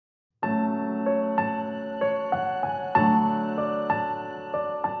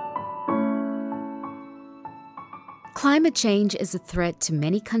Climate change is a threat to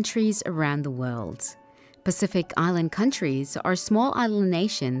many countries around the world. Pacific Island countries are small island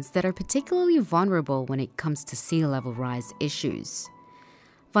nations that are particularly vulnerable when it comes to sea level rise issues.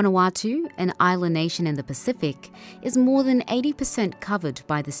 Vanuatu, an island nation in the Pacific, is more than 80% covered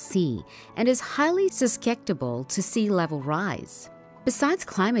by the sea and is highly susceptible to sea level rise. Besides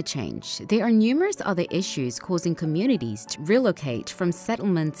climate change, there are numerous other issues causing communities to relocate from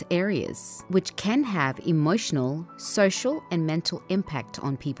settlement areas, which can have emotional, social, and mental impact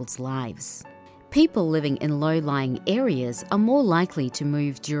on people's lives. People living in low-lying areas are more likely to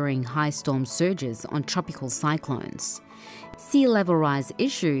move during high storm surges on tropical cyclones. Sea level rise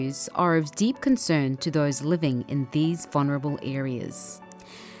issues are of deep concern to those living in these vulnerable areas.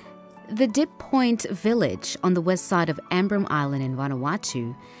 The Dip Point village on the west side of Ambrym Island in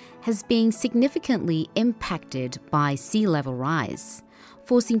Vanuatu has been significantly impacted by sea level rise,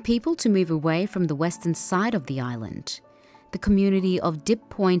 forcing people to move away from the western side of the island. The community of Dip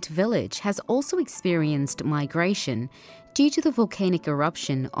Point village has also experienced migration due to the volcanic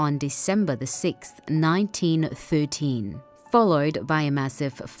eruption on December 6, 1913, followed by a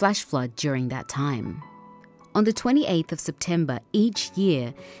massive flash flood during that time. On the 28th of September each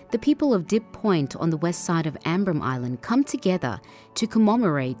year, the people of Dip Point on the west side of Ambrym Island come together to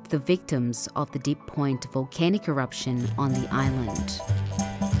commemorate the victims of the Dip Point volcanic eruption on the island.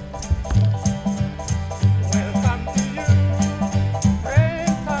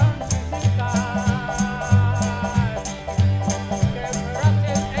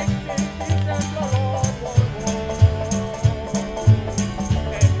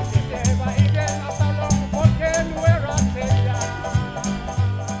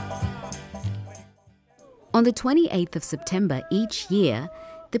 On the 28th of September each year,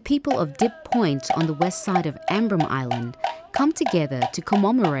 the people of Dip Point on the west side of Ambrym Island come together to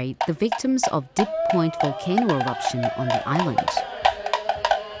commemorate the victims of Dip Point volcano eruption on the island.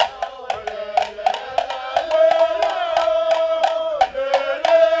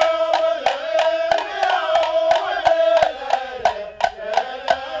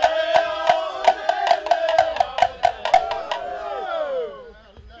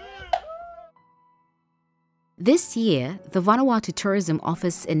 This year, the Vanuatu Tourism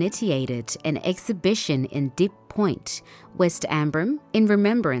Office initiated an exhibition in Dip Point, West Ambrym, in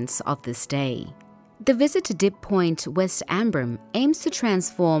remembrance of this day. The visit to Dip Point, West Ambrym aims to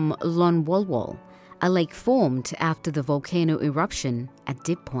transform Lonwolwol, a lake formed after the volcano eruption at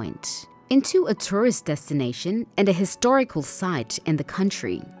Dip Point, into a tourist destination and a historical site in the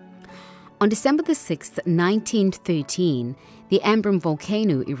country. On December 6, 1913, the Ambrym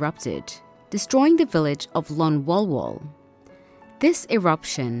volcano erupted, destroying the village of Lonwolwol. This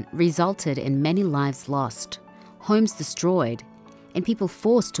eruption resulted in many lives lost, homes destroyed, and people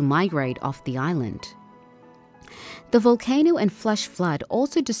forced to migrate off the island. The volcano and flash flood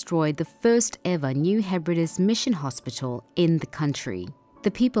also destroyed the first ever New Hebrides mission hospital in the country.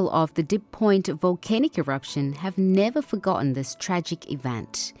 The people of the Dip Point volcanic eruption have never forgotten this tragic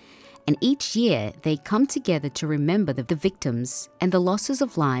event, and each year they come together to remember the victims and the losses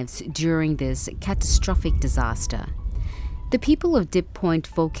of lives during this catastrophic disaster. The people of Dip Point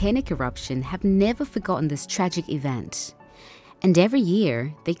volcanic eruption have never forgotten this tragic event, and every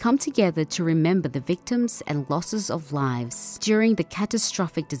year they come together to remember the victims and losses of lives during the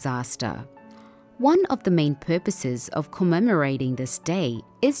catastrophic disaster. One of the main purposes of commemorating this day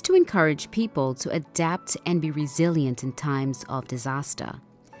is to encourage people to adapt and be resilient in times of disaster.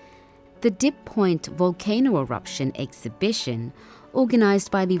 The Dip Point volcano eruption exhibition, organized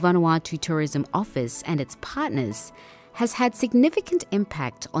by the Vanuatu Tourism Office and its partners, has had significant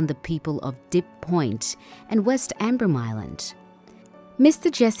impact on the people of Dip Point and West Ambrym Island. Mr.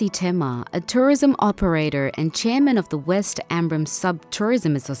 Jesse Tema, a tourism operator and chairman of the West Ambrym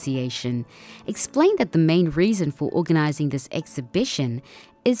Sub-Tourism Association, explained that the main reason for organizing this exhibition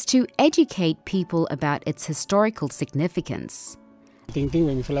is to educate people about its historical significance. The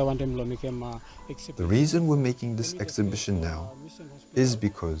reason we're making this exhibition now is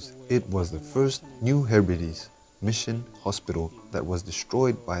because it was the first New Hebrides mission hospital that was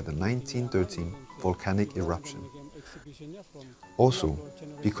destroyed by the 1913 volcanic eruption. Also,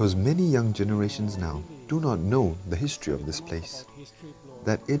 because many young generations now do not know the history of this place,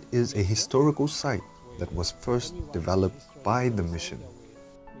 that it is a historical site that was first developed by the mission.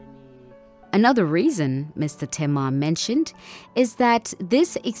 Another reason Mr. Tema mentioned is that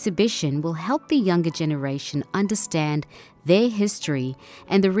this exhibition will help the younger generation understand their history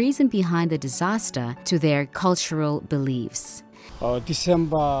and the reason behind the disaster to their cultural beliefs. On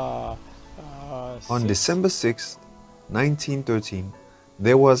December 6, 1913,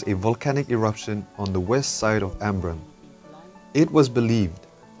 there was a volcanic eruption on the west side of Ambrym It was believed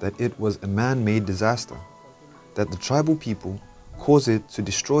that it was a man-made disaster, that the tribal people caused it to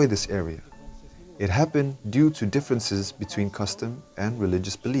destroy this area. It happened due to differences between custom and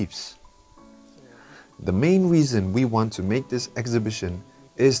religious beliefs. The main reason we want to make this exhibition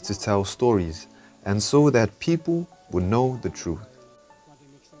is to tell stories, and so that people will know the truth.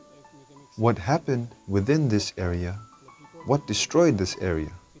 What happened within this area? What destroyed this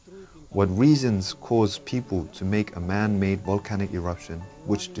area? What reasons caused people to make a man-made volcanic eruption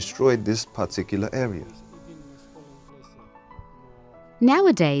which destroyed this particular area?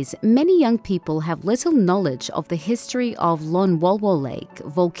 Nowadays, many young people have little knowledge of the history of Lonwolwol Lake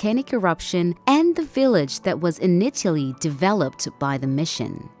volcanic eruption and the village that was initially developed by the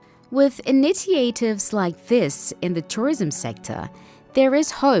mission. With initiatives like this in the tourism sector, there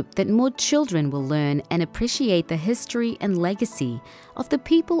is hope that more children will learn and appreciate the history and legacy of the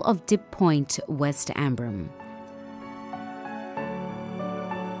people of Dip Point, West Ambrym.